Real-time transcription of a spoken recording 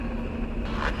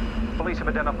Police have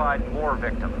identified more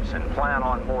victims and plan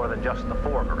on more than just the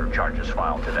 4 murder charges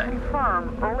filed today.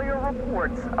 Confirm earlier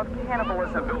reports of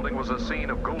cannibalism. The building was a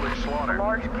scene of ghoulish slaughter. A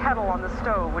large kettle on the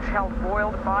stove which held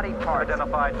boiled body parts.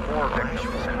 Identified more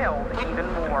victims and Killed even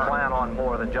more. plan on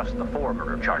more than just the 4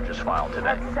 murder charges filed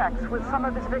today. Had sex with some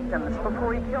of his victims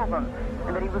before he killed them,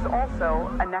 and that he was also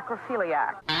a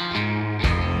necrophiliac.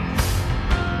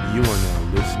 You are now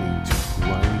listening to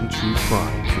Grinding True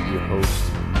Crime with your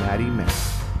host, Maddie Mack,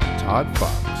 Todd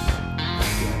Fox,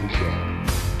 and Gabby Gab.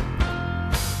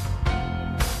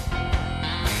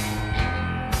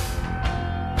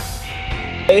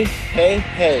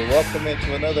 Hey, welcome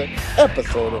into another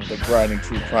episode of the Grinding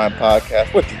True Crime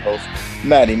Podcast with your host,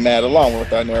 Maddie Matt, along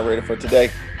with our narrator for today,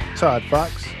 Todd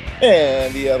Fox,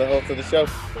 and the other host of the show.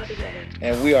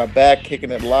 And we are back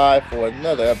kicking it live for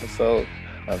another episode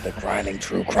of the Grinding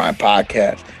True Crime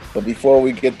Podcast. But before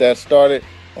we get that started,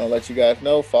 I want to let you guys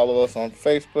know, follow us on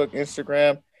Facebook,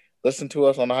 Instagram, listen to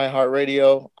us on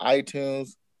iHeartRadio,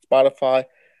 iTunes, Spotify,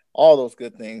 all those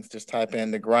good things. Just type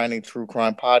in the Grinding True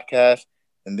Crime Podcast,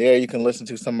 and there you can listen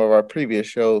to some of our previous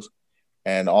shows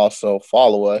and also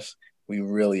follow us. We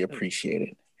really appreciate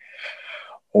it.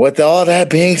 With all that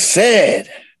being said,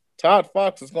 Todd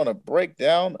Fox is going to break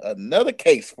down another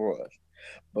case for us.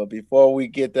 But before we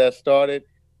get that started,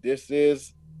 this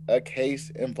is a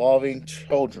case involving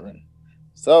children.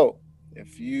 So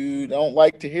if you don't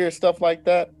like to hear stuff like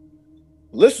that,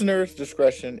 listeners'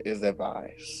 discretion is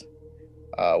advised.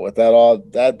 With all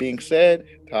that being said,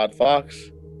 Todd Fox,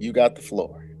 you got the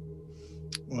floor.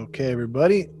 Okay,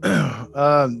 everybody.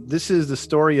 This is the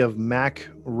story of Mack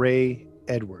Ray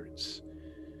Edwards.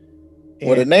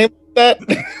 What a name is that?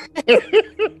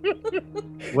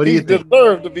 What do you think?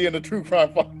 Deserve to be in the true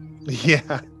crime podcast.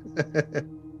 Yeah.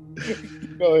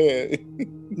 Go ahead.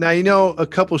 Now, a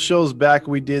couple shows back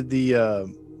we did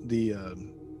the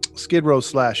Skid Row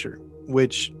slasher,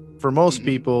 which for most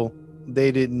people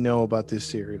they didn't know about this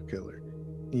serial killer.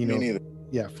 Me neither.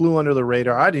 Yeah, flew under the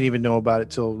radar. I didn't even know about it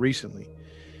till recently.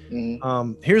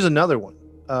 Here's another one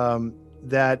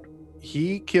that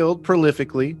he killed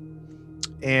prolifically,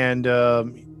 and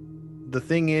the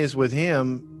thing is with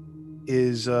him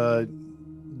is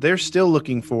they're still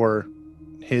looking for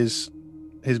his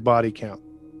body count.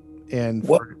 And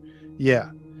this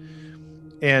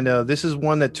is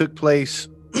one that took place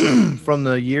from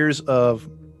the years of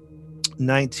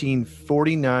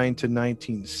 1949 to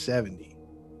 1970.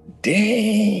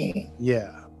 Dang.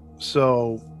 Yeah.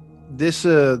 So this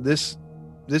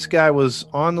guy was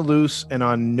on the loose and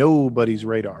on nobody's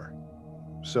radar.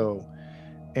 So,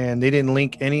 and they didn't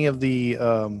link any of the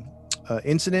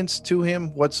incidents to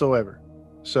him whatsoever.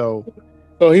 So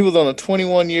he was on a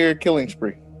 21-year killing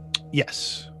spree.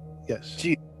 Yes.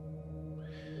 Gee.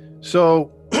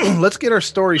 So let's get our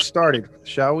story started,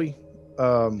 shall we?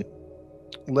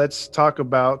 Let's talk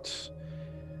about.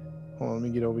 Hold on, let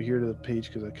me get over here to the page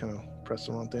because I kind of pressed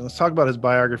the wrong thing. Let's talk about his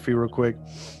biography real quick.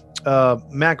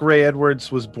 Mack Ray Edwards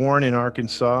was born in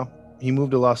Arkansas. He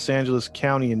moved to Los Angeles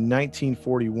County in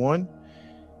 1941,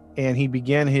 and he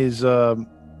began his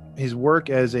work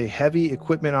as a heavy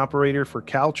equipment operator for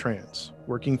Caltrans,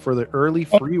 working for the early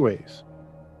freeways.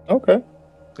 Okay.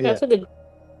 Yeah. That's a good.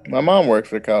 My mom works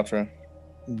for Caltrans.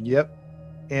 Yep.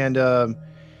 And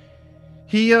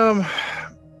he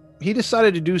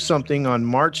decided to do something on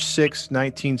March 6,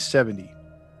 1970.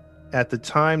 At the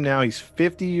time now he's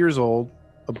 50 years old,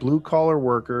 a blue-collar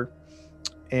worker,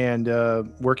 and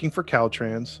working for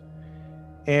Caltrans.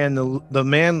 And the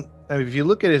man, I mean, if you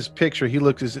look at his picture, he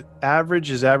looks as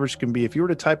average can be. If you were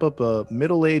to type up a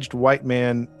middle-aged white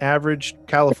man, average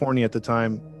California at the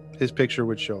time, his picture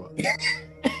would show up.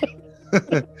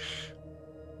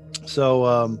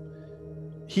 So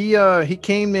he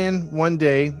came in one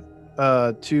day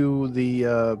to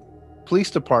the police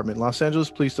department, Los Angeles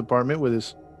Police Department, with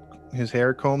his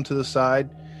hair combed to the side.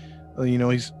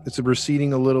 It's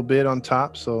receding a little bit on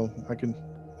top, so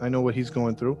I know what he's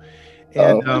going through.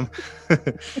 And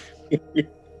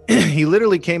he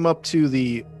literally came up to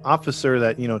the officer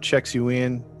that checks you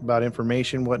in about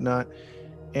information, whatnot,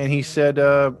 and he said,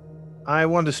 I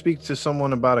wanted to speak to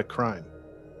someone about a crime.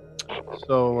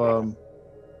 So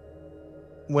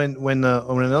when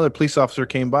another police officer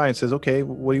came by and says, okay,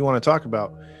 what do you want to talk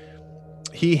about?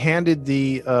 He handed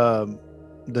the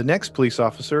next police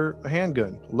officer a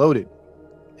handgun loaded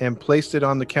and placed it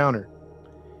on the counter.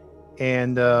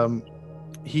 And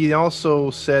he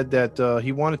also said that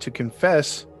he wanted to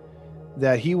confess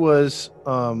that he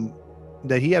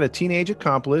had a teenage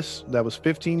accomplice that was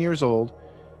 15 years old,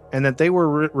 and that they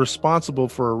were responsible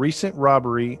for a recent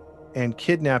robbery and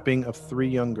kidnapping of 3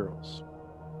 young girls.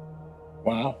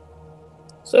 Wow.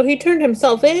 So he turned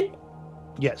himself in?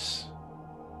 Yes.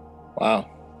 Wow.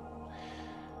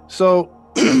 So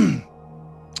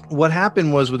what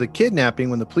happened was with the kidnapping,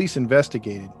 when the police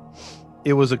investigated,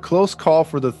 it was a close call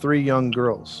for the three young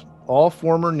girls, all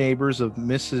former neighbors of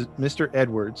Mr.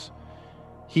 Edwards.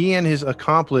 He and his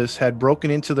accomplice had broken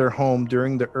into their home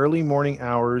during the early morning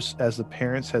hours as the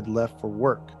parents had left for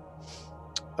work.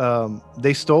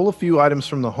 They stole a few items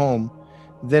from the home,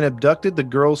 then abducted the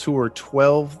girls who were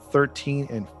 12, 13,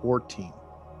 and 14.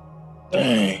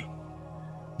 Dang.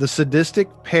 The sadistic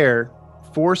pair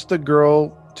forced the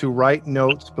girl to write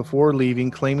notes before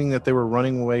leaving, claiming that they were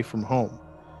running away from home.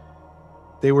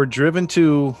 They were driven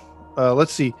to,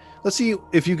 let's see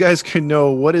if you guys can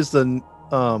know what is the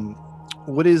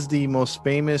most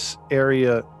famous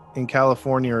area in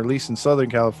California, or at least in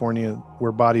Southern California,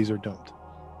 where bodies are dumped.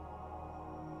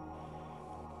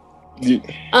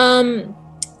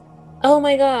 Oh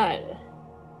my God.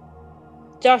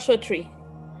 Joshua Tree.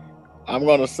 I'm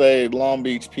gonna say Long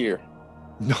Beach Pier.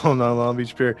 No, not Long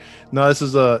Beach Pier. No, this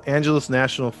is Angeles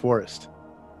National Forest.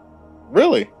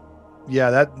 Really?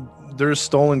 Yeah, there's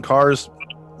stolen cars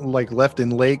like left in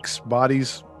lakes,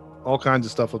 bodies, all kinds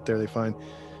of stuff up there they find.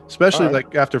 Especially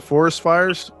like after forest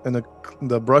fires and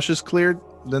the brush is cleared,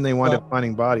 then they wind up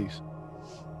finding bodies.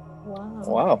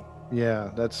 Wow.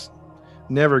 Yeah, that's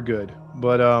never good.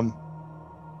 But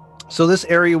so this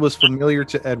area was familiar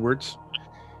to Edwards,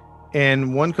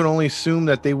 and one could only assume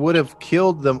that they would have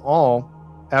killed them all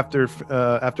after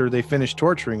they finished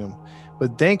torturing them.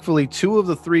 But thankfully, two of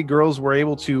the three girls were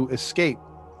able to escape.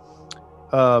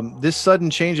 This sudden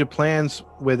change of plans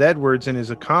with Edwards and his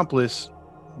accomplice,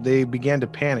 they began to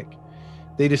panic.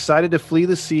 They decided to flee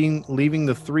the scene, leaving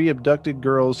the three abducted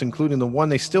girls, including the one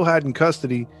they still had in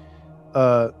custody,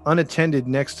 unattended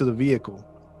next to the vehicle.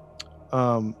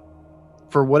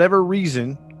 For whatever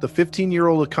reason, the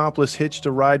 15-year-old accomplice hitched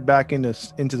a ride back into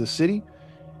the city,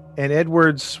 and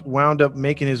Edwards wound up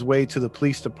making his way to the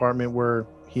police department, where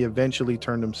he eventually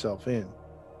turned himself in.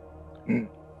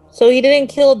 So he didn't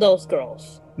kill those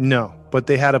girls? No, but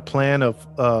they had a plan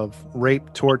of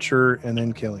rape, torture, and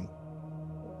then killing.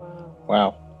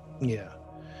 Wow. Yeah.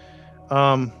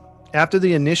 After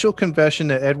the initial confession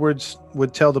that Edwards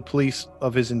would tell the police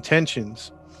of his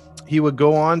intentions, he would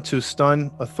go on to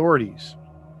stun authorities.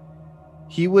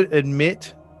 He would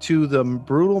admit to the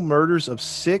brutal murders of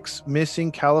 6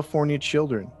 missing California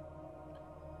children,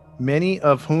 many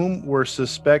of whom were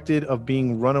suspected of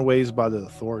being runaways by the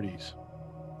authorities.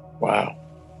 Wow.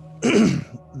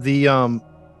 The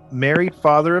married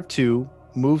father of 2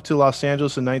 moved to Los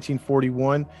Angeles in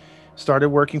 1941, started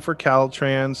working for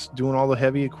Caltrans, doing all the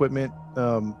heavy equipment,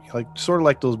 sort of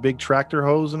like those big tractor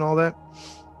hoes and all that.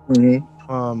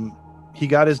 Mm-hmm. He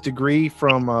got his degree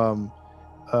from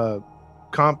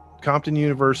Compton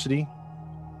University.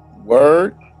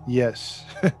 Word. Yes.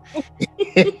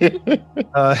 And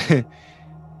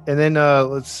then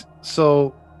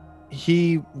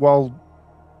while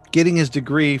getting his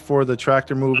degree for the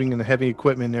tractor moving and the heavy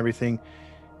equipment and everything,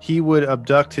 he would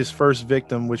abduct his first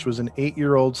victim, which was an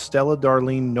 8-year-old Stella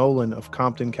Darlene Nolan of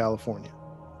Compton, California.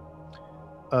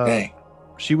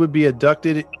 She would be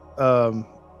abducted.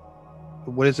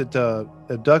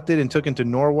 Abducted and took into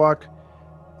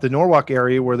the Norwalk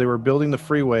area where they were building the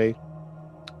freeway,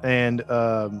 and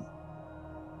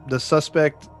the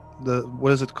suspect,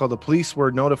 the police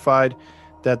were notified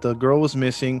that the girl was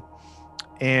missing,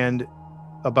 and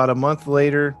about a month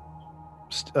later,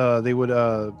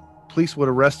 police would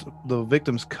arrest the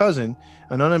victim's cousin,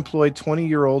 an unemployed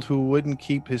 20-year-old who wouldn't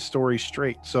keep his story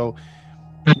straight. So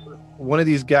one of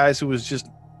these guys who was just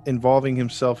involving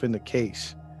himself in the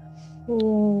case.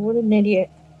 Oh, what an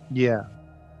idiot. Yeah.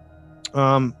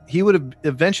 He would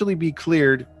eventually be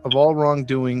cleared of all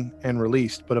wrongdoing and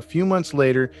released, but a few months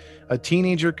later, a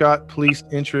teenager got police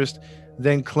interest,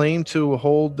 then claimed to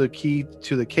hold the key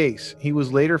to the case. He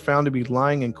was later found to be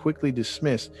lying and quickly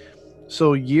dismissed.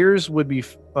 So years would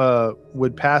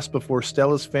pass before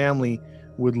Stella's family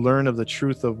would learn of the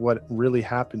truth of what really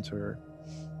happened to her.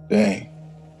 Dang.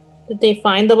 Did they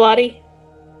find the body?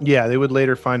 Yeah, they would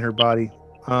later find her body.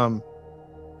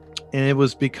 And it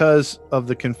was because of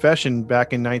the confession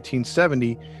back in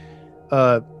 1970.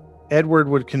 Edward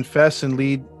would confess and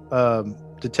lead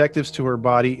detectives to her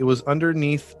body. It was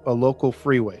underneath a local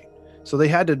freeway. So they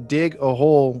had to dig a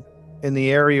hole in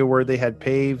the area where they had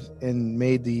paved and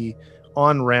made the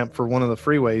on-ramp for one of the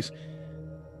freeways.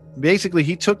 Basically,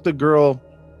 he took the girl,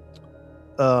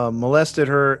 molested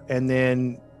her, and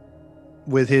then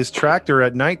with his tractor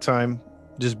at nighttime,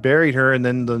 just buried her. And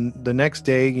then the next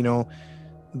day,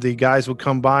 the guys would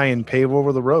come by and pave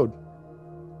over the road.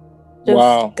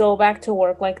 Just go back to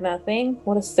work like nothing.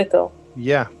 What a sicko.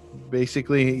 Yeah,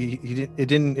 basically, it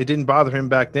didn't bother him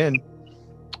back then.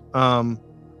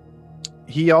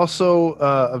 He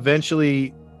also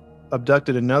eventually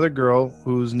abducted another girl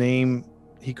whose name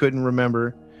he couldn't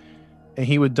remember, and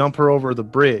he would dump her over the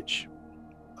bridge.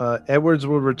 Edwards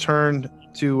would return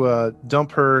to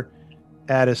dump her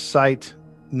at a site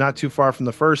not too far from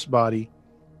the first body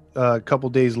a couple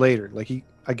days later.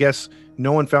 I guess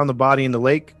no one found the body in the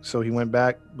lake, so he went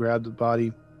back, grabbed the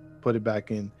body, put it back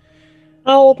in.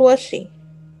 How old was she?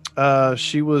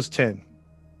 She was 10.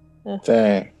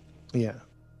 Dang. Yeah.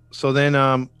 So then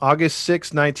August 6,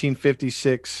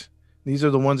 1956, these are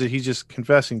the ones that he's just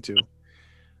confessing to.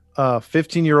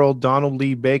 15-year-old Donald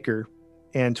Lee Baker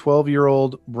and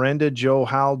 12-year-old Brenda Jo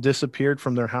Howell disappeared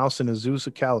from their house in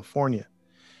Azusa, California.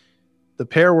 The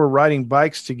pair were riding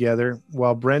bikes together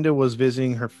while Brenda was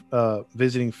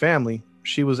visiting family.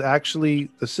 She was actually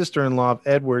the sister-in-law of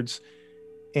Edwards,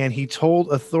 and he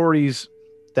told authorities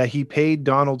that he paid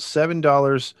Donald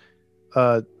 $7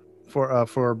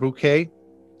 for a bouquet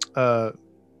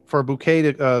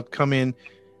to come in,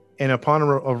 and upon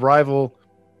arrival,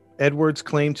 Edwards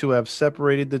claimed to have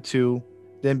separated the two,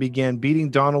 then began beating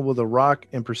Donald with a rock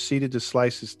and proceeded to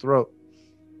slice his throat.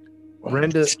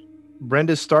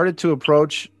 Brenda started to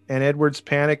approach, and Edwards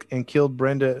panicked and killed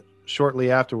Brenda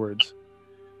shortly afterwards.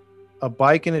 A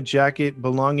bike and a jacket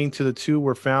belonging to the two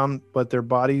were found, but their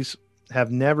bodies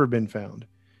have never been found.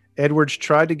 Edwards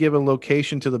tried to give a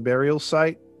location to the burial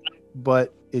site,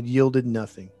 but it yielded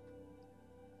nothing.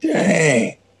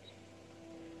 Dang.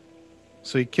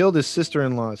 So he killed his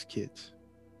sister-in-law's kids.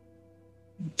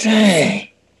 Dang.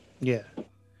 Yeah.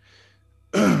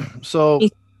 So,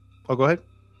 go ahead.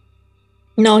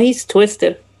 No, he's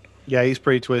twisted. Yeah, he's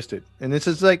pretty twisted. And this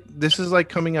is like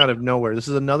coming out of nowhere. This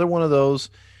is another one of those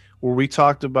where we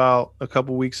talked about a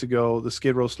couple weeks ago, the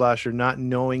Skid Row slasher not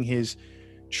knowing his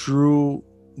true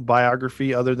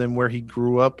biography other than where he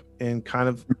grew up and kind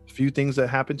of a few things that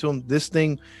happened to him.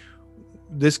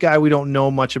 This guy, we don't know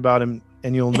much about him,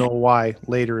 and you'll know why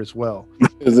later as well.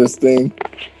 Is this thing?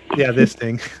 Yeah, this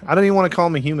thing. I don't even want to call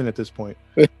him a human at this point.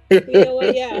 You know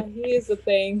what? Yeah, he is a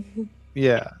thing.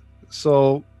 Yeah.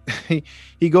 So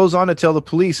he goes on to tell the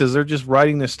police as they're just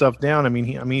writing this stuff down. I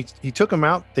mean, he took them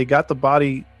out. They got the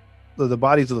bodies of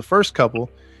the first couple,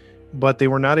 but they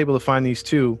were not able to find these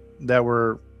two that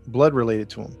were blood related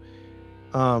to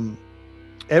him.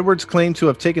 Edwards claimed to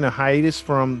have taken a hiatus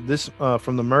from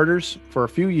the murders for a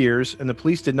few years, and the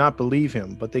police did not believe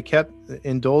him, but they kept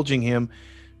indulging him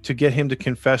to get him to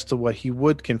confess to what he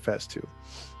would confess to.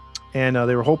 And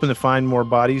they were hoping to find more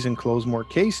bodies and close more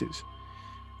cases.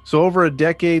 So over a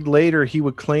decade later, he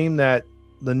would claim that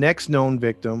the next known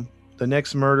victim, the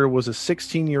next murder, was a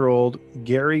 16-year-old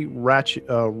Gary Roque.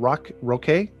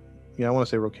 Yeah, I want to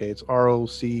say Roque. It's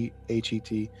Rochet.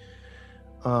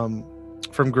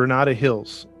 From Granada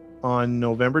Hills on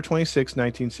November 26,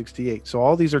 1968. So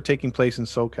all these are taking place in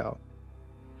SoCal.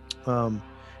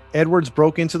 Edwards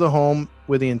broke into the home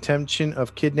with the intention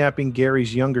of kidnapping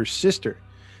Gary's younger sister,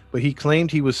 but he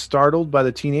claimed he was startled by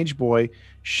the teenage boy,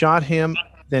 shot him,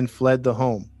 then fled the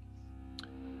home.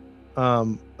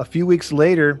 A few weeks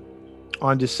later,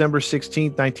 on December 16,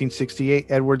 1968,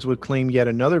 Edwards would claim yet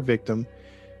another victim,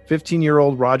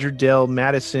 15-year-old Roger Dale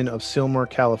Madison of Sylmar,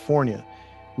 California,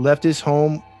 left his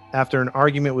home after an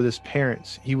argument with his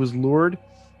parents. He was lured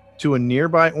to a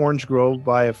nearby orange grove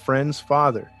by a friend's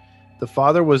father. The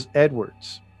father was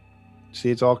Edwards. See,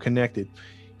 it's all connected.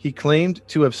 He claimed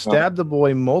to have stabbed the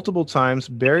boy multiple times,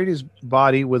 buried his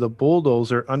body with a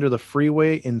bulldozer under the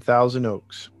freeway in Thousand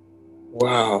Oaks.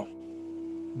 Wow.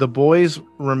 The boy's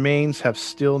remains have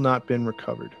still not been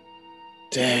recovered.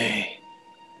 Dang.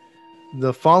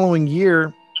 The following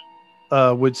year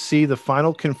would see the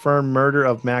final confirmed murder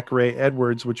of Mack Ray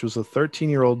Edwards, which was a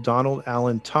 13-year-old Donald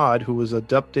Allen Todd, who was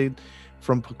abducted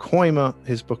from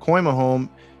his Pacoima home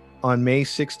on May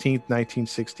 16,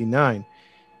 1969.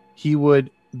 He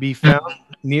would be found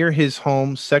near his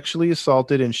home, sexually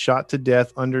assaulted and shot to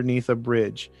death underneath a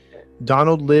bridge.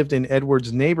 Donald lived in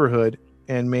Edwards' neighborhood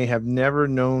and may have never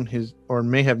knew his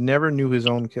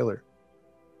own killer.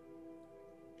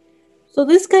 So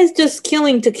this guy's just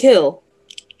killing to kill.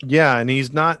 Yeah, and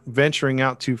he's not venturing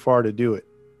out too far to do it.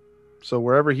 So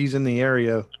wherever he's in the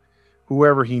area,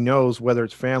 whoever he knows, whether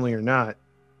it's family or not,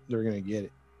 they're going to get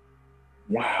it.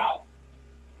 Wow.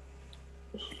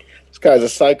 This guy's a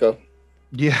psycho.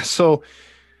 Yeah, so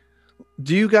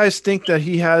do you guys think that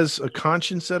he has a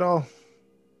conscience at all?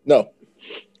 No.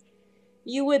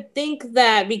 You would think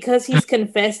that because he's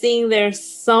confessing, there's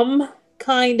some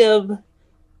kind of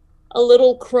a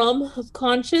little crumb of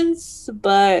conscience,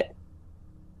 but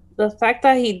The fact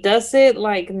that he does it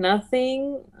like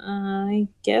nothing, I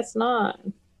guess not.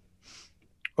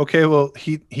 Okay, well,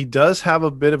 he does have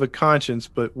a bit of a conscience,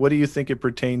 but what do you think it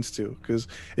pertains to? Because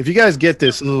if you guys get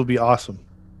this, it'll be awesome.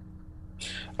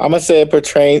 I'm gonna say it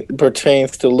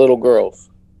pertains to little girls.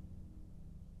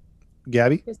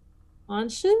 Gabby? His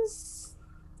conscience?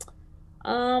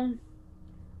 I'm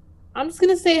just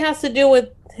gonna say it has to do with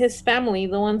his family,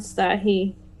 the ones that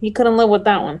he couldn't live with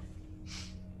that one.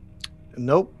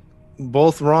 Nope.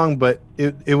 Both wrong, but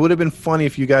it would have been funny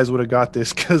if you guys would have got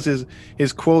this, because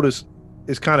his quote is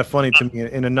kind of funny to me,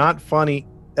 in a not funny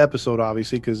episode,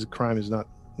 obviously, because crime is not,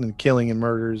 and killing and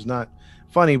murder is not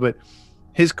funny, but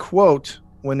his quote,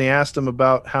 when they asked him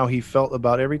about how he felt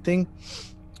about everything,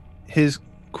 his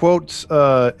quotes,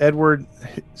 Edward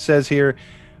says here,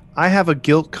 "I have a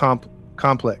guilt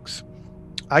complex.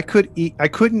 I couldn't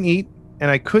eat, and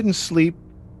I couldn't sleep,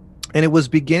 and it was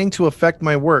beginning to affect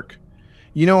my work.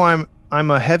 You know, I'm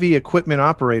a heavy equipment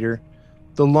operator.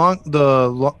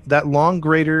 That long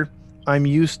grader I'm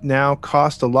used now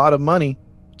cost a lot of money,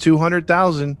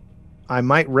 $200,000. I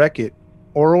might wreck it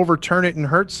or overturn it and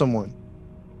hurt someone."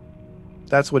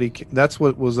 That's what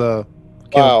was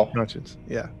Wow. conscience.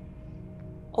 Yeah.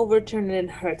 Overturn it and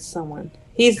hurt someone.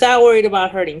 He's not worried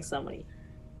about hurting somebody.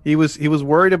 He was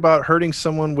worried about hurting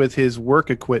someone with his work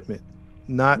equipment,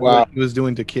 not what he was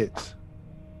doing to kids.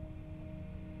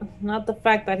 Not the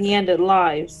fact that he ended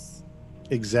lives.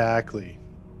 Exactly.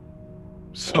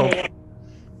 So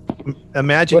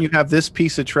imagine you have this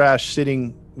piece of trash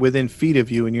sitting within feet of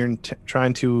you, and you're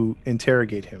trying to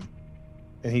interrogate him,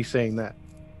 and he's saying that.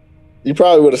 You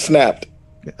probably would have snapped.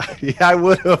 Yeah, I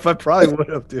would have. I probably would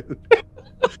have, dude.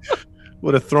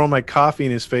 Would have thrown my coffee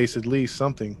in his face, at least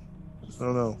something. I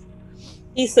don't know.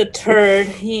 He's a turd.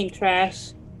 He ain't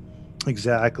trash.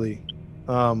 Exactly.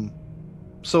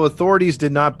 So authorities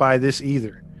did not buy this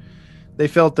either. They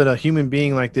felt that a human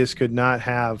being like this could not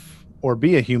have or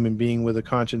be a human being with a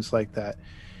conscience like that.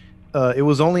 It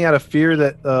was only out of fear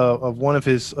that of one of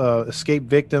his escaped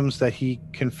victims that he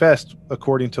confessed,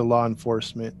 according to law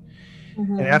enforcement.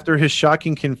 Mm-hmm. And after his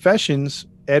shocking confessions,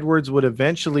 Edwards would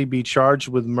eventually be charged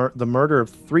with the murder of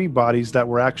 3 bodies that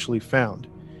were actually found.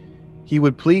 He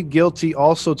would plead guilty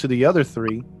also to the other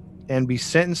 3 and be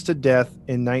sentenced to death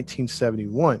in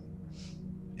 1971.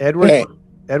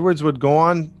 Edwards would go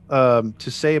on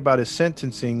to say about his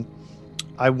sentencing,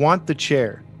 "I want the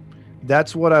chair.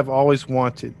 That's what I've always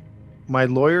wanted. My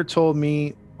lawyer told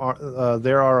me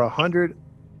there are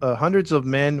hundreds of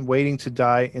men waiting to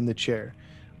die in the chair.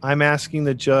 I'm asking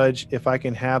the judge if I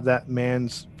can have that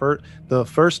the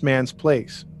first man's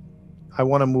place. I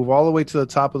want to move all the way to the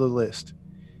top of the list.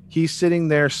 He's sitting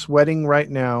there sweating right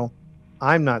now.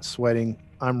 I'm not sweating.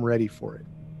 I'm ready for it."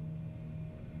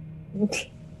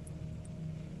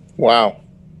 Wow.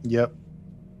 Yep.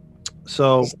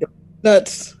 So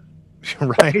nuts.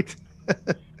 Right.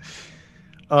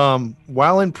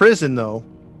 While in prison, though,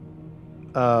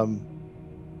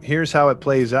 here's how it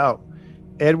plays out.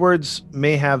 Edwards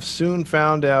may have soon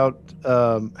found out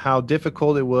how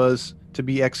difficult it was to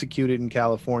be executed in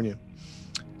California.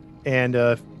 And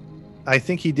I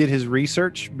think he did his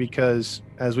research because,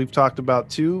 as we've talked about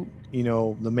too, you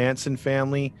know, the Manson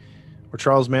family, or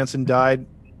Charles Manson, died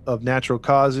of natural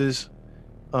causes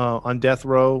on death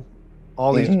row.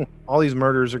 All these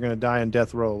murderers are going to die on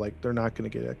death row. Like, they're not going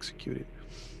to get executed.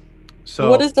 So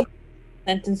what is the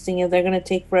sentencing if they're going to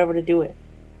take forever to do it?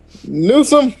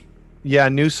 Newsom? Yeah,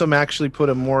 Newsom actually put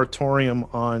a moratorium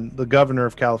on, the governor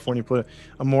of California put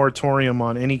a moratorium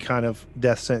on any kind of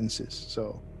death sentences.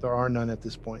 So there are none at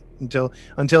this point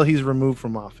until he's removed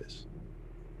from office.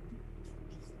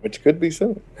 Which could be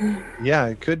soon. Yeah,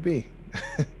 it could be.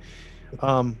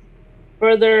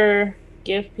 Further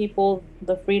give people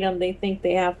the freedom they think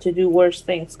they have to do worse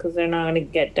things because they're not going to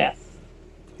get death.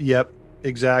 Yep,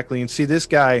 exactly. And see, this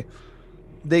guy,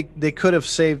 they could have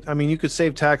saved. I mean, you could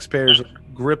save taxpayers a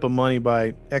grip of money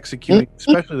by executing,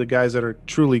 especially the guys that are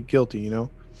truly guilty, you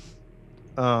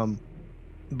know.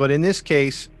 But in this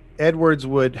case, Edwards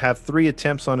would have 3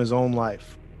 attempts on his own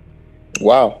life.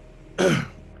 Wow.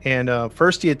 And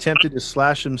first, he attempted to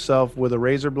slash himself with a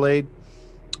razor blade.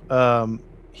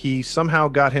 He somehow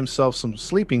got himself some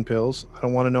sleeping pills. I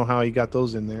don't want to know how he got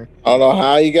those in there. I don't know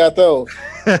how he got those.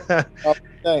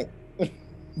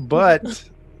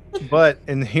 But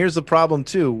and here's the problem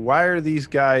too. Why are these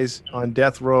guys on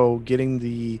death row getting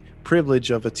the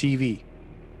privilege of a TV?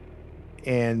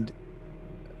 And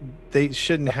they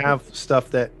shouldn't have stuff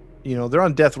that, you know, they're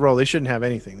on death row. They shouldn't have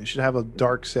anything. They should have a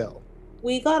dark cell.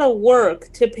 We gotta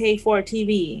work to pay for a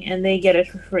TV, and they get it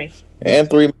for free. And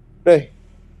 3 days.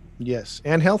 Yes,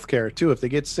 and healthcare too. If they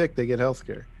get sick, they get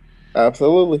healthcare.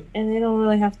 Absolutely. And they don't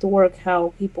really have to work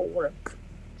how people work.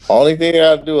 Only thing they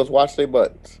gotta do is watch their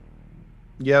buttons.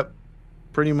 Yep,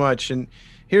 pretty much. And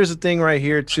here's the thing right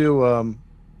here too.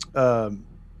 Um,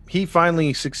 he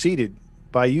finally succeeded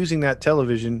by using that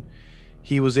television.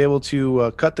 He was able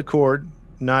to cut the cord,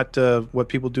 not what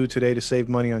people do today to save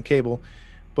money on cable,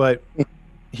 but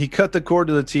he cut the cord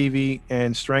to the TV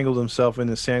and strangled himself in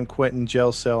the San Quentin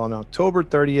jail cell on October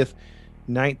 30th,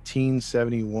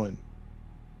 1971.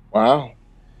 Wow.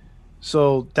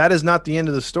 So that is not the end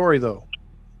of the story, though.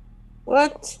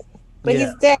 What? But Yeah.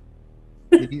 he's dead.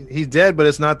 He's dead, but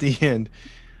it's not the end.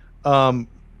 Um,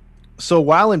 so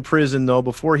while in prison, though,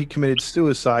 before he committed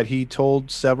suicide, he told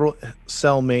several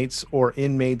cellmates or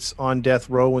inmates on death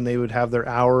row when they would have their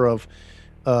hour of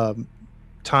um,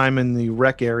 time in the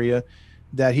rec area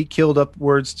that he killed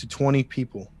upwards to 20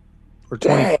 people or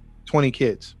 20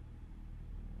 kids.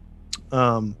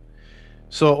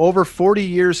 So over 40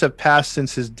 years have passed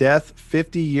since his death,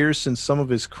 50 years since some of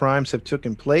his crimes have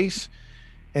taken place,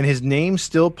 and his name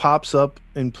still pops up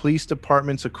in police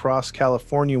departments across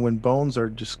California when bones are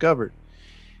discovered.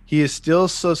 He is still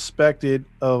suspected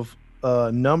of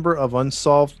a number of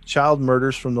unsolved child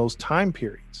murders from those time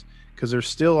periods, because there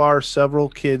still are several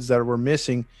kids that were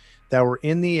missing that were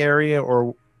in the area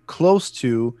or close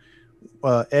to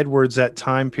Edwards at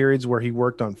time periods where he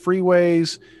worked on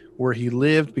freeways, where he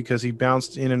lived because he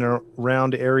bounced in and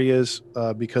around areas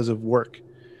because of work.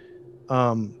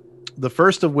 The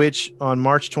first of which, on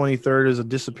March 23rd, is a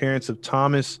disappearance of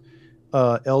Thomas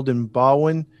Eldon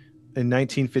Baldwin in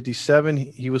 1957.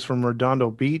 He was from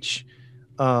Redondo Beach.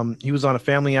 He was on a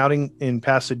family outing in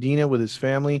Pasadena with his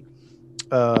family.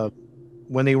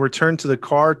 When they returned to the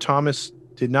car, Thomas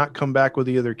did not come back with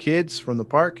the other kids from the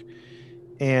park,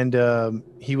 and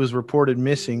he was reported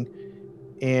missing.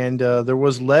 And there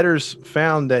was letters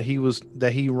found that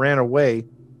he ran away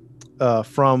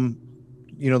from.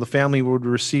 The family would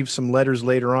receive some letters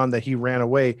later on that he ran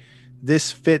away.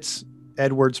 This fits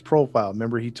Edwards' profile.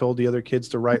 Remember, he told the other kids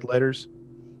to write letters.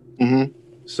 Mm-hmm.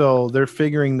 So they're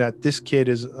figuring that this kid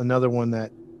is another one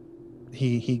that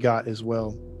he got as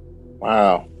well.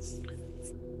 Wow.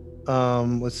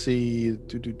 Let's see.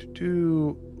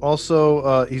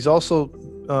 Also, he's also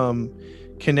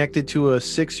connected to a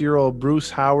 6-year-old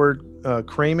Bruce Howard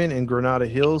Cramen in Granada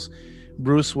Hills.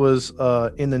 Bruce was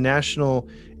in the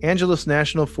Angeles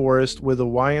National Forest with a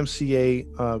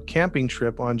YMCA camping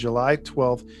trip on July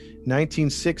 12th,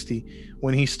 1960,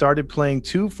 when he started playing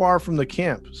too far from the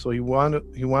camp. So he wound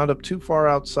up too far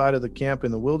outside of the camp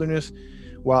in the wilderness.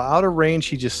 While out of range,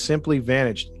 he just simply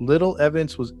vanished. Little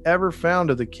evidence was ever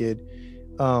found of the kid,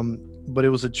 but it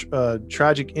was a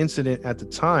tragic incident at the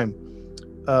time.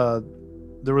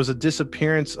 There was a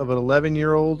disappearance of two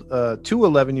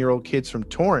 11-year-old kids from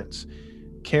Torrance.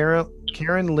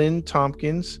 Karen Lynn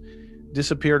Tompkins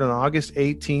disappeared on August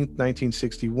 18th,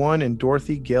 1961, and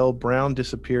Dorothy Gail Brown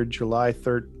disappeared July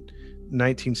 3rd,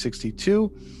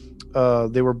 1962.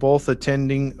 They were both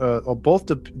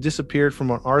disappeared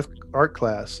from an art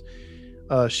class.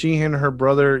 She and her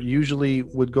brother usually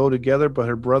would go together, but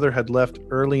her brother had left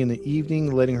early in the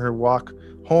evening, letting her walk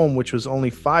home, which was only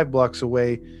 5 blocks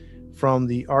away from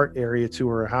the art area to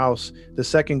her house. The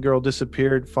second girl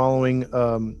disappeared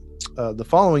the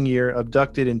following year,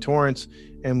 abducted in Torrance,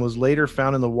 and was later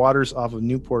found in the waters off of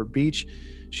Newport Beach.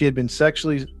 She had been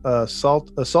sexually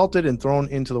assaulted and thrown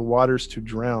into the waters to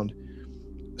drown.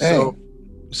 So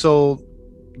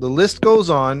the list goes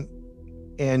on,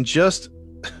 and just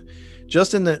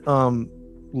in the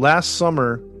last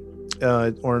summer,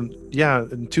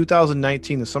 in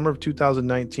 2019, the summer of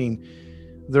 2019,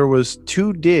 there was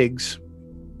 2 digs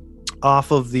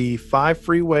off of the 5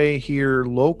 freeway here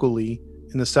locally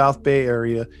in the South Bay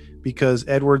area, because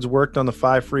Edwards worked on the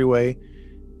 5 freeway.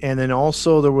 And then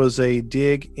also there was a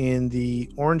dig in the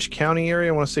Orange County area,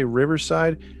 I want to say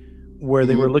Riverside, where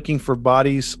they were looking for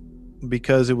bodies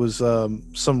because it was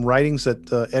some writings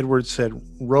that Edwards had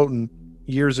written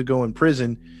years ago in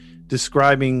prison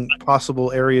describing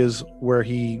possible areas where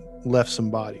he left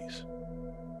some bodies.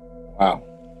 Wow.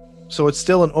 So it's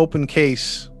still an open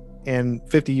case, and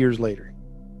 50 years later.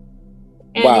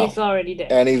 And he's already dead.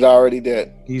 And he's already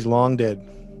dead. He's long dead.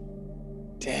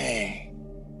 Dang.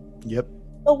 Yep.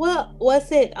 So what was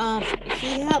it?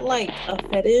 He had like a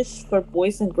fetish for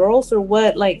boys and girls, or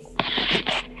what? Like,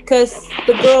 because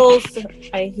the girls,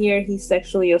 I hear he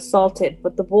sexually assaulted,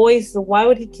 but the boys, why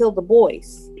would he kill the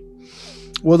boys?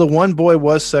 Well, the one boy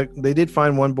they did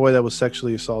find one boy that was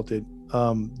sexually assaulted.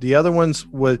 The other ones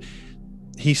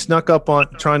he snuck up on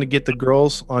trying to get the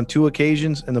girls on 2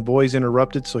 occasions, and the boys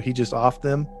interrupted, so he just offed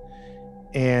them.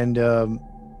 And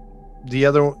the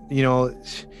other,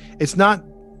 it's not.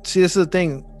 See, this is the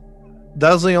thing.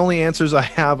 Those are the only answers I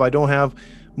have. I don't have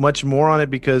much more on it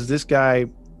because this guy,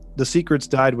 the secrets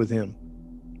died with him,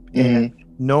 and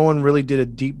no one really did a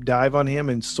deep dive on him.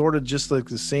 And sort of just like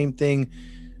the same thing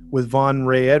with Von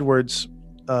Ray Edwards,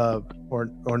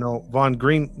 Von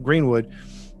Greenwood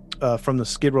from the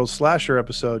Skid Row Slasher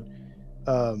episode.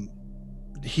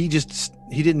 He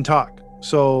didn't talk.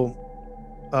 So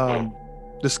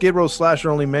the Skid Row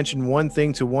Slasher only mentioned one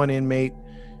thing to one inmate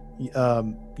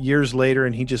years later,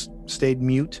 and he just stayed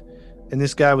mute. And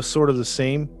this guy was sort of the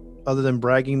same, other than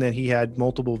bragging that he had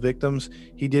multiple victims.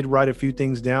 He did write a few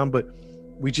things down, but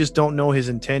we just don't know his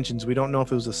intentions. We don't know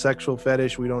if it was a sexual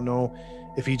fetish. We don't know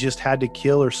if he just had to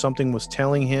kill or something was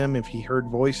telling him, if he heard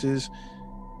voices.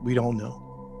 We don't know.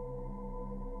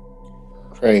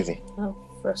 Crazy. Oh,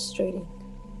 frustrating.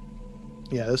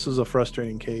 Yeah, this was a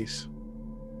frustrating case.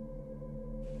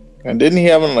 And didn't he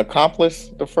have an accomplice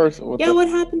the first? What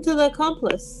happened to the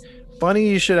accomplice? Funny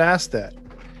you should ask that.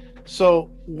 So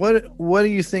what do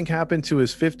you think happened to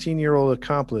his 15-year-old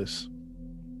accomplice?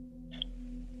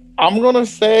 I'm going to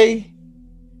say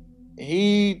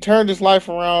he turned his life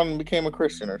around and became a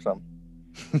Christian or something.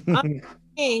 I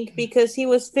think because he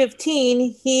was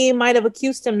 15, he might have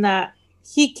accused him that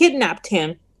he kidnapped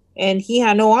him and he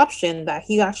had no option, that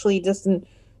he actually doesn't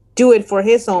do it for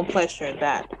his own pleasure,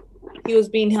 that he was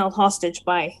being held hostage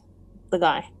by the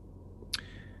guy.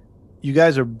 You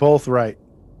guys are both right.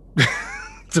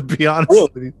 To be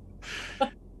honest with you.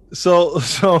 So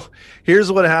here's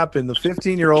what happened. The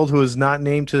 15-year-old, who is not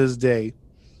named to this day,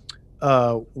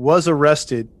 was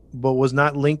arrested, but was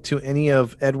not linked to any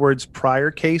of Edwards'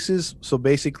 prior cases. So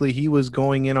basically, he was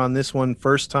going in on this one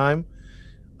first time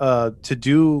to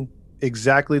do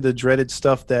exactly the dreaded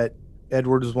stuff that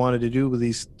Edwards wanted to do with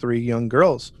these three young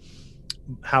girls.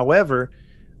 However,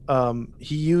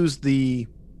 he used the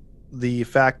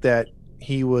fact that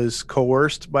he was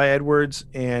coerced by Edwards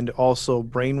and also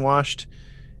brainwashed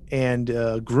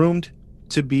and groomed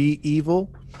to be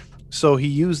evil. So he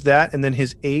used that, and then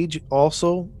his age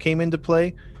also came into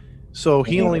play. So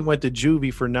he only went to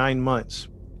juvie for 9 months,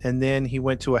 and then he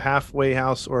went to a halfway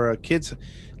house or a kids,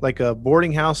 like a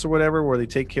boarding house or whatever, where they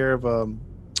take care of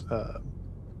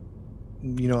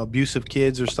abusive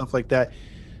kids or stuff like that.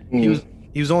 He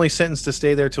was only sentenced to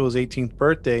stay there till his 18th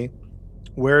birthday,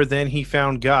 where then he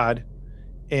found God,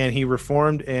 and he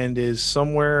reformed and is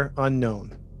somewhere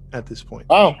unknown at this point.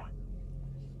 Oh,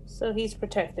 so he's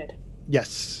protected.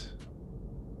 Yes.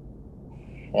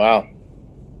 Wow.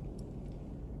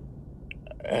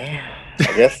 I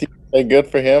guess you say good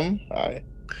for him.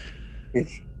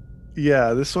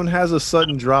 Yeah, this one has a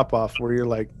sudden drop off where you're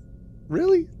like,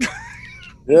 really?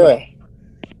 Yeah.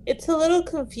 It's a little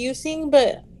confusing,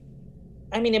 but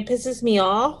I mean, it pisses me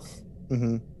off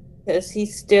because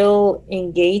he's still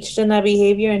engaged in that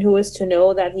behavior, and who is to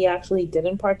know that he actually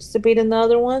didn't participate in the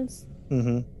other ones?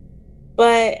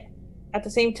 But at the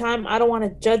same time, I don't want to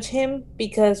judge him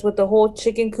because with the whole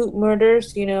chicken coop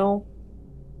murders,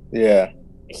 Yeah.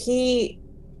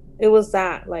 It was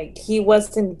that, like, he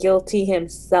wasn't guilty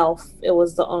himself. It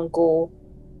was the uncle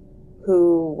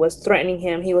who was threatening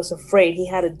him. He was afraid. He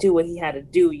had to do what he had to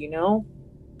do,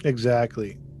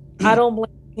 Exactly. I don't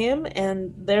blame him,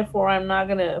 and therefore I'm not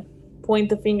going to point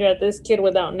the finger at this kid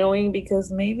without knowing,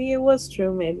 because maybe it was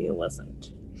true, maybe it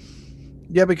wasn't.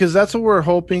 Yeah, because that's what we're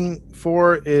hoping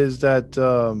for, is that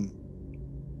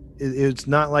it's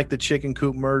not like the chicken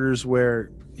coop murders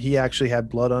where he actually had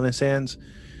blood on his hands.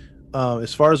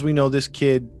 As far as we know, this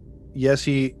kid, yes,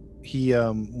 he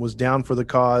was down for the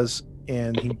cause,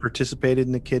 and he participated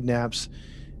in the kidnaps,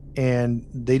 and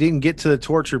they didn't get to the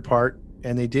torture part,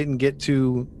 and they didn't get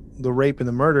to the rape and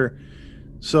the murder.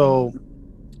 So,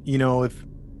 if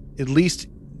at least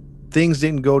things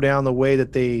didn't go down the way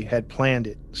that they had planned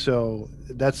it. So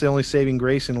that's the only saving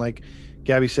grace. And like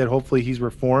Gabby said, hopefully he's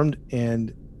reformed,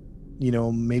 and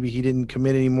maybe he didn't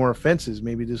commit any more offenses.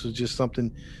 Maybe this was just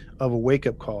something of a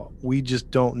wake-up call. We just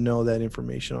don't know that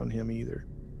information on him either.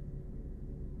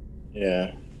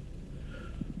 Yeah.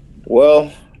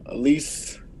 Well, at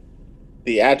least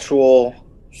the actual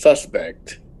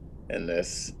suspect in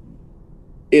this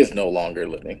is no longer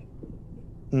living.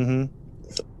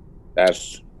 So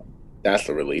that's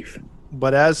a relief.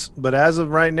 But as of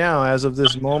right now, as of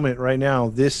this moment right now,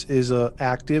 this is a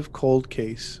active cold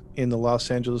case in the Los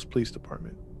Angeles Police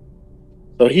Department.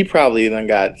 So he probably then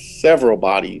got several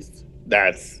bodies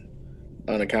that's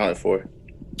unaccounted for.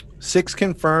 6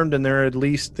 confirmed, and they're at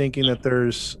least thinking that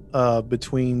there's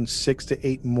between 6 to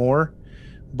 8 more.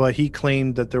 But he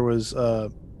claimed that there was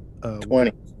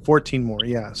 20. 14 more.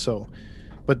 Yeah. So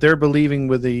but they're believing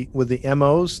with the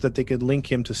MOs that they could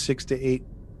link him to 6 to 8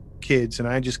 kids, and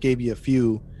I just gave you a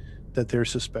few that they're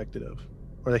suspected of,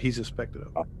 or that he's suspected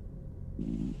of.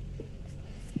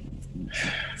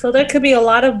 So there could be a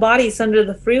lot of bodies under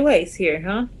the freeways here,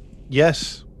 huh?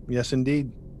 Yes,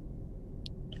 indeed.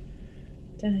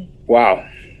 Dang. Wow.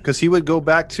 Because he would go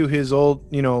back to his old,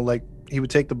 like he would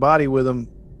take the body with him,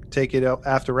 take it out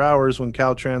after hours when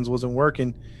Caltrans wasn't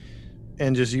working,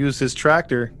 and just use his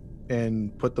tractor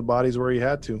and put the bodies where he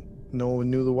had to. No one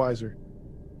knew the wiser.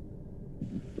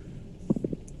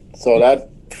 So that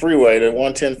freeway, the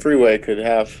 110 freeway, could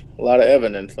have a lot of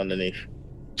evidence underneath.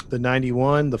 The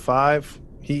 91, the 5,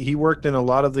 he worked in a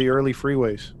lot of the early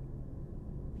freeways.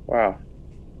 Wow.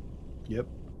 Yep.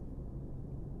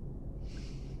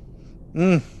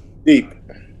 Deep.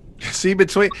 See,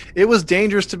 it was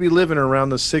dangerous to be living around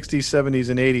the 60s, 70s,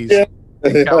 and 80s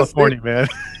in California, man.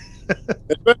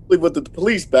 Especially with the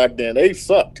police back then. They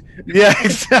sucked. Yeah,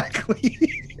 exactly.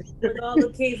 With all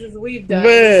the cases we've done.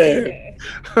 Man.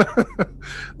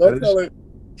 Don't tell it.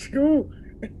 Screw.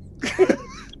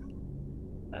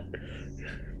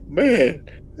 Man.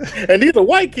 And these are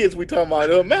white kids we talking about.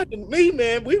 Imagine me,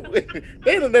 man.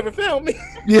 They'd have never found me.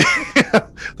 Yeah.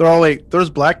 They're all like,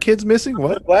 there's black kids missing?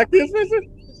 What? Black kids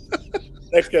missing?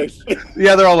 Next case.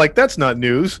 Yeah, they're all like, that's not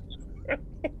news.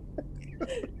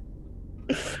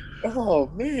 Oh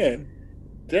man.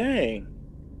 Dang.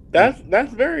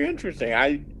 That's very interesting.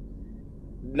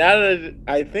 Now that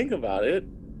I think about it,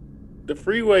 the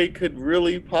freeway could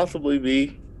really possibly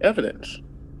be evidence.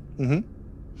 Mm-hmm.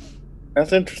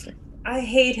 That's interesting. I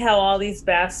hate how all these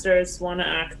bastards want to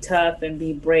act tough and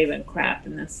be brave and crap.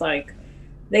 And it's like,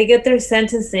 they get their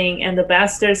sentencing and the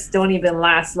bastards don't even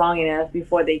last long enough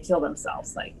before they kill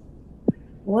themselves. Like,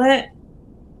 what?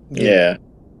 Yeah.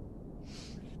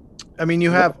 I mean, you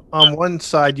have, on one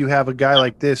side, you have a guy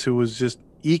like this who was just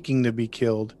eking to be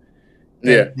killed.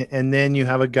 Yeah. And then you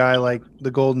have a guy like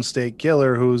the Golden State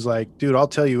Killer who's like, dude, I'll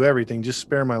tell you everything. Just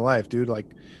spare my life, dude. Like,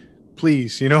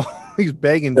 please, he's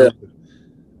begging. Yeah.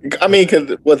 I mean,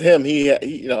 because with him, he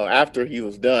after he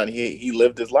was done, he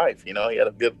lived his life. He had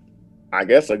a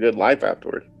good life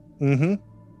afterward. Mm-hmm.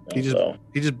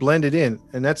 He just blended in,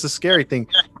 and that's the scary thing.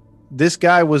 This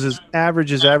guy was as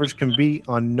average can be,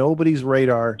 on nobody's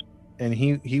radar, and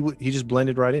he just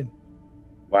blended right in.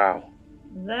 Wow.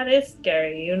 That is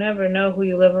scary. You never know who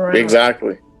you live around.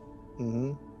 Exactly.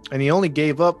 Mm-hmm. And he only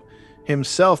gave up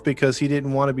himself because he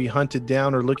didn't want to be hunted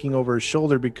down or looking over his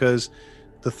shoulder, because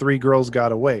the 3 girls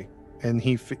got away, and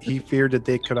he feared that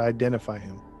they could identify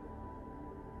him.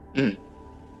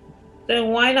 Then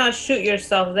why not shoot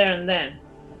yourself there and then?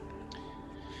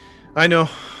 I know,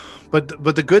 but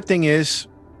the good thing is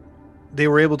they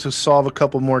were able to solve a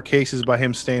couple more cases by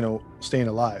him staying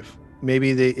alive.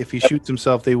 Maybe if he shoots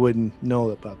himself, they wouldn't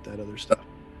know about that other stuff.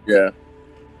 Yeah.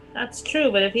 That's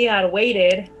true, but if he had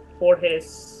waited for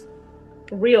his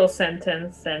real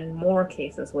sentence, then more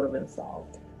cases would have been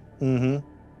solved. Mm-hmm.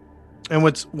 And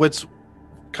what's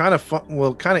kind of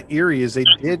fun, kind of eerie, is they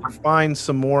did find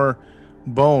some more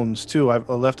bones too. I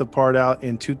left a part out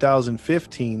in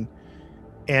 2015,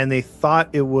 and they thought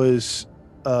it was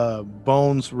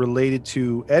bones related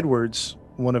to Edwards,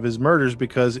 one of his murders,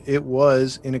 because it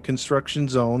was in a construction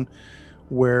zone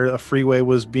where a freeway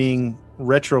was being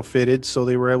retrofitted, so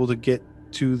they were able to get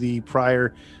to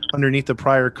underneath the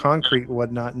prior concrete and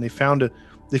whatnot, and they found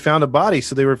a body.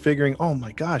 So they were figuring, oh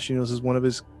my gosh, this is one of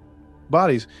his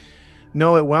bodies.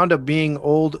 No, it wound up being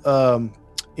old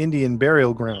Indian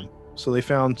burial ground. So they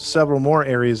found several more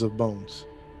areas of bones.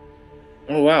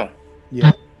 Oh wow.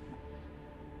 Yeah.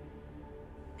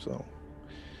 So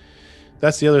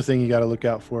that's the other thing you got to look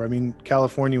out for. I mean,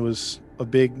 California was a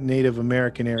big Native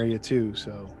American area too,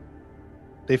 so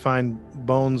they find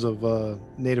bones of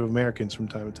Native Americans from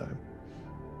time to time.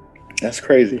 That's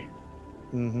crazy.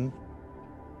 Mm-hmm.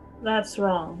 That's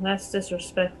wrong. That's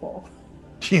disrespectful.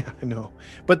 Yeah, I know,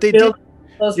 but they did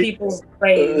those people's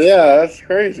graves. Yeah, that's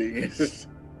crazy.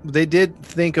 They did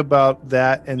think about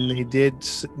that, and they did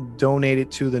donate it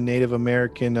to the Native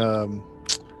American.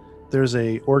 There's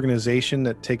a organization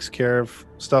that takes care of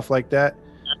stuff like that,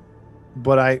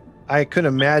 but I could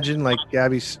imagine, like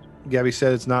Gabby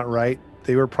said, it's not right.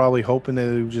 They were probably hoping that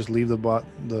they would just leave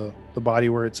the body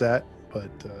where it's at,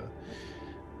 but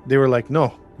they were like,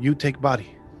 no, you take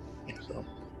body. So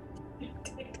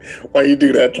why you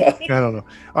do that, Tom? I don't know.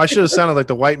 I should have sounded like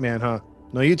the white man, huh?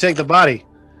 No, you take the body.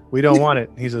 We don't want it.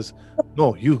 He says,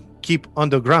 no, you keep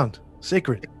underground,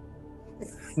 sacred.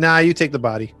 Nah, you take the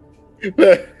body.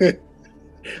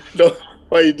 No,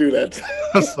 why you do that?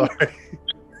 I'm sorry.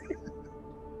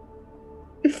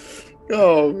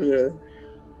 Oh man.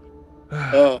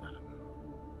 Oh,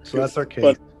 So that's our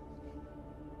case.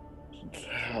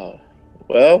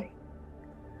 Well,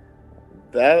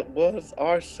 that was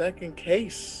our second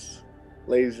case,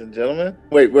 ladies and gentlemen.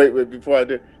 Wait. Before I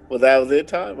do, well, that was it,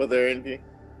 Todd? Was there anything?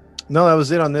 No, that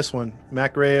was it on this one.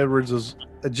 Mack Ray Edwards was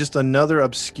just another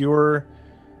obscure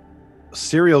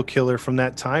serial killer from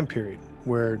that time period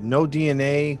where no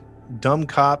DNA, dumb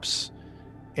cops,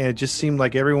 and it just seemed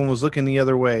like everyone was looking the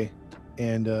other way.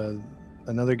 And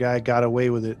another guy got away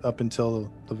with it up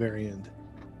until the very end.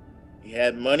 He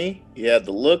had money, he had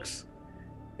the looks,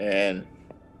 and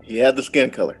he had the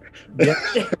skin color. Yeah.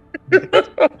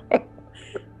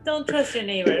 Don't trust your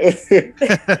neighbors.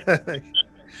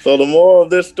 So the moral of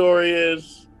this story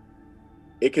is,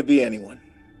 it could be anyone.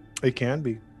 It can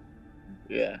be.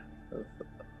 Yeah.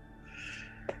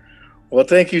 Well,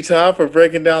 thank you, Tom, for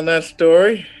breaking down that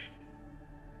story.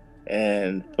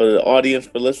 And for the audience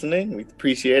for listening, we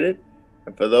appreciate it.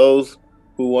 And for those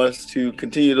who wants to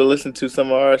continue to listen to some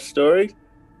of our stories,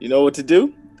 you know what to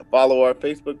do. Follow our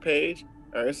Facebook page,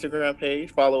 our Instagram page.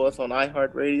 Follow us on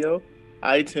iHeartRadio,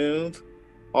 iTunes,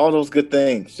 all those good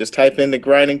things. Just type in the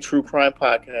Grinding True Crime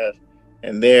Podcast,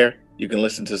 and there you can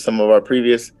listen to some of our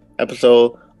previous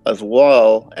episodes as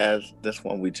well as this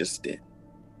one we just did.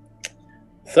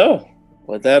 So,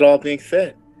 with that all being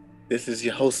said, this is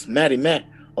your host, Matty Matt,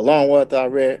 along with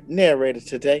our narrator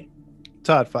today,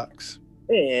 Todd Fox.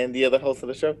 And the other host of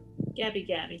the show,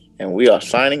 Gabby. And we are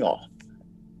signing off.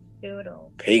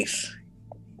 Doodle. Peace.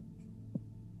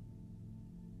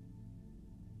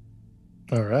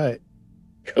 All right.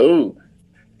 Cool.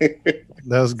 That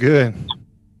was good.